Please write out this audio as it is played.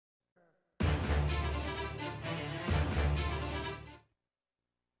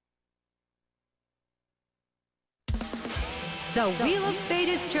The wheel of fate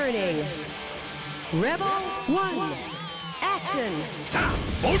is turning. Rebel 1, action!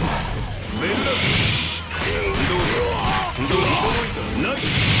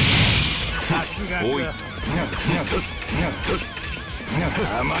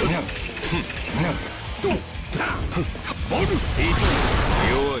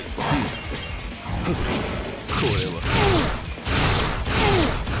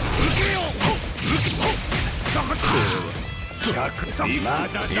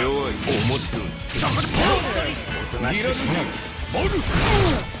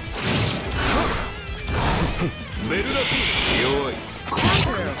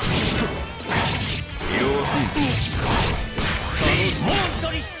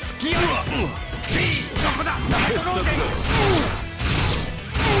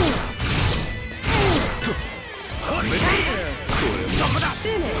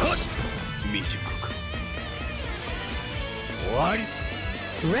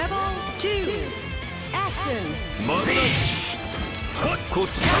 Rebel 2, action!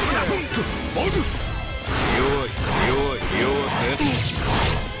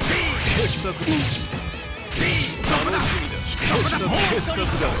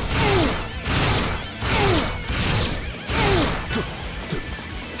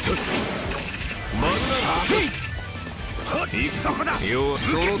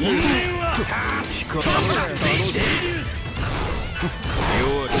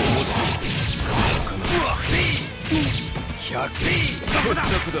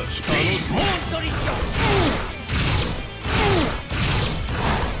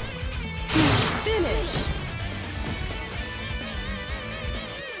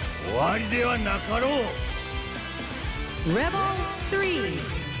 Rebel 3,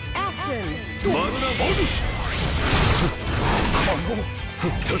 action!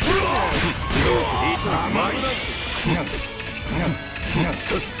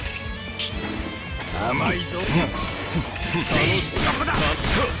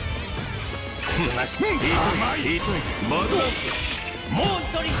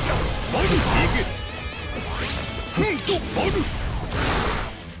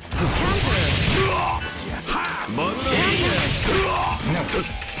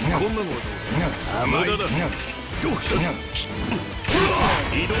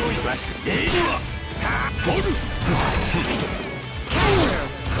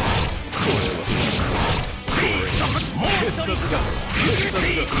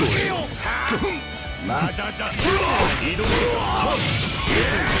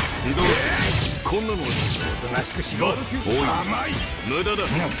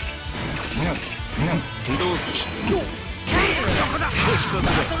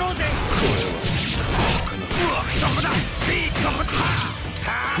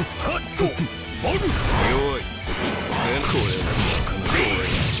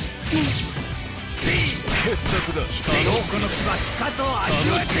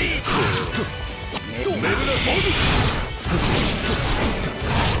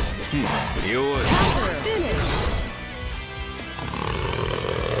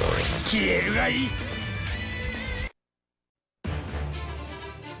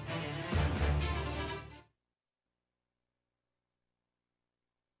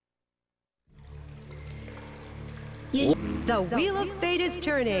 The wheel of fate is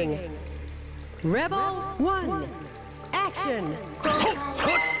turning. Rebel 1, action!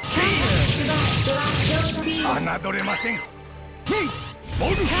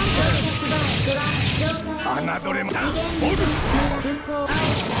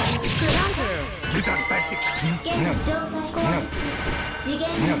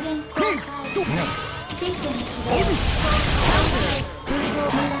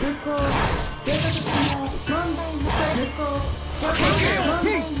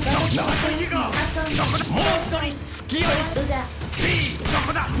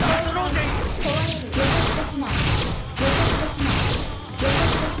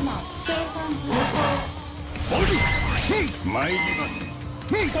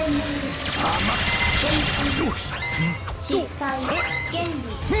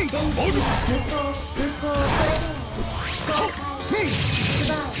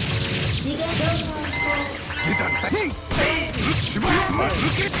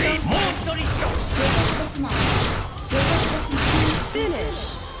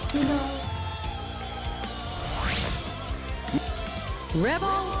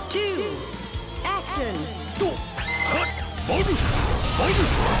 Rebel 2, action!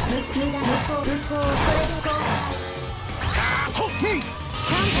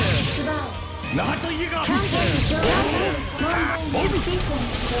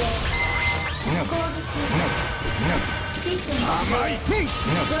 システム甘い全体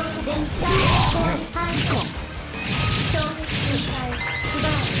消滅周回スバー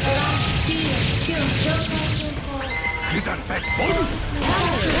ピーキュン状態変更油断対ボル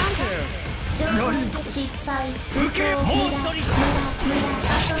状態失敗受けモートリスト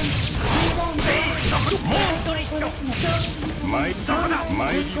モートリスト参りそこだ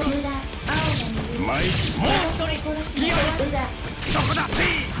参りモートリスト隙をそこだダ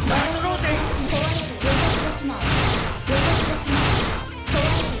スローデ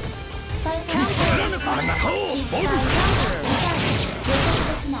あなたをボル受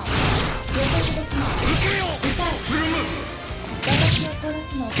けよスルム私を殺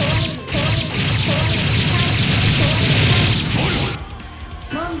すの怖い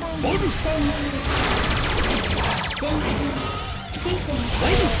問題ボル潜入全身システム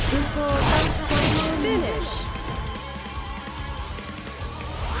運行単価 Finish.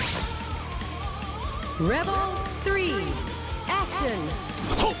 Rebel 3. Action.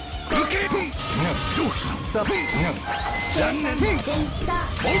 受けどうした残念全差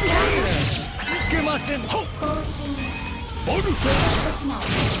ボルいけません更新ボル予測できない予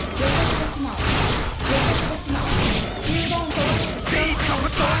測できない予測できない集団壊れるそこ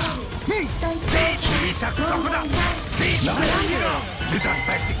だ小さくそこだ何よ油断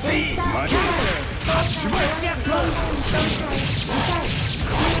大敵マジで8枚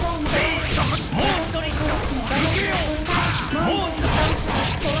そこモートリスト受けよモートそ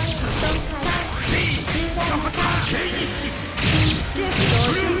こだケイ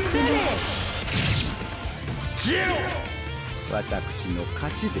Distortion finish. 消えろ私の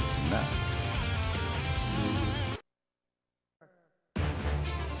勝ちですな。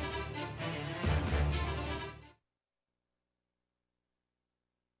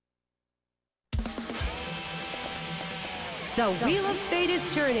The wheel of fate is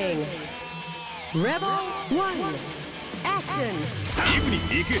turning. Rebel 1. Action. イブに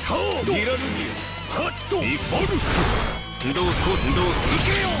行けギラルギアハッとボルどう受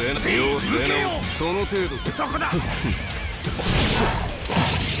けよ受けよその程度そこだこ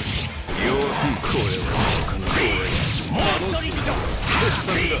れはモートリスト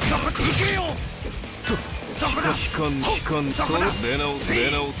そこ受けよそこだ悲観そこだ出直す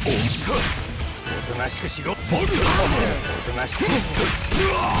おとなしくしろボルおとなしく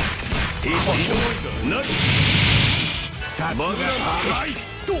何さすが甘い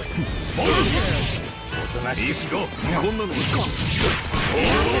とボルおとなしくしろこんなのか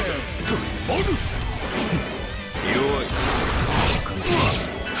ボル弱い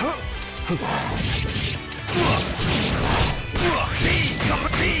そこ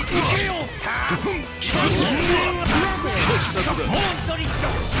受けよモートリスト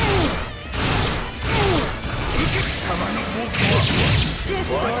様の冒険は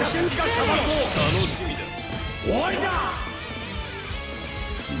Distortion 私が裁こ finish. う楽しみだ終わりだ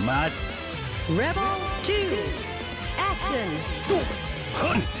ま Rebel 2. Action.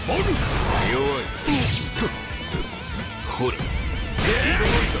 ボル弱いほらい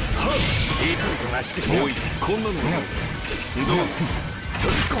いとなしておいこんなのどう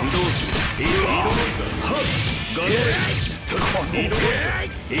ガロ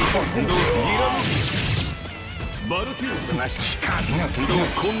バルティウスなし機関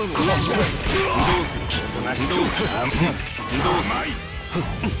こんなのどうするなしどう甘いモー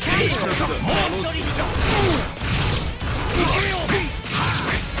トリスト受けよ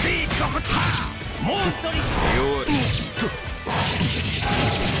モートリスト弱い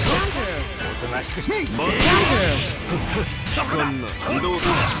おとなしくしてバルティそこだこんなどうす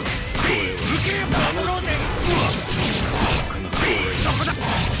る受けよバトローデそこだ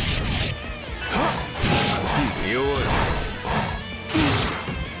弱い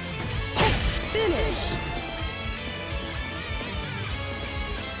Finish.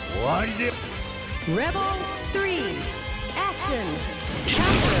 終わりで Rebel 3. Action.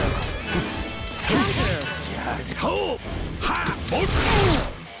 Counter. Counter. 顔はボル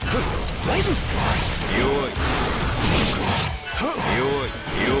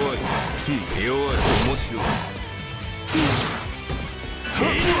弱い面白い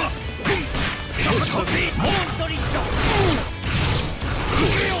モートリスト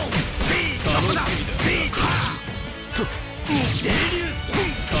受けよそこだレリュー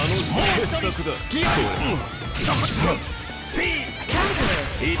楽しい傑作だそこせい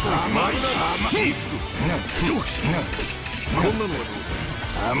いいと甘いな甘いこんなのはどう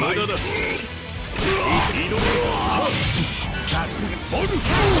だ甘いださすがボル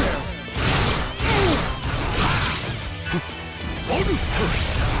ボル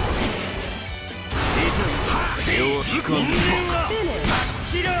手を引かん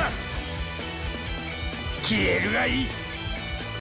消えるがいい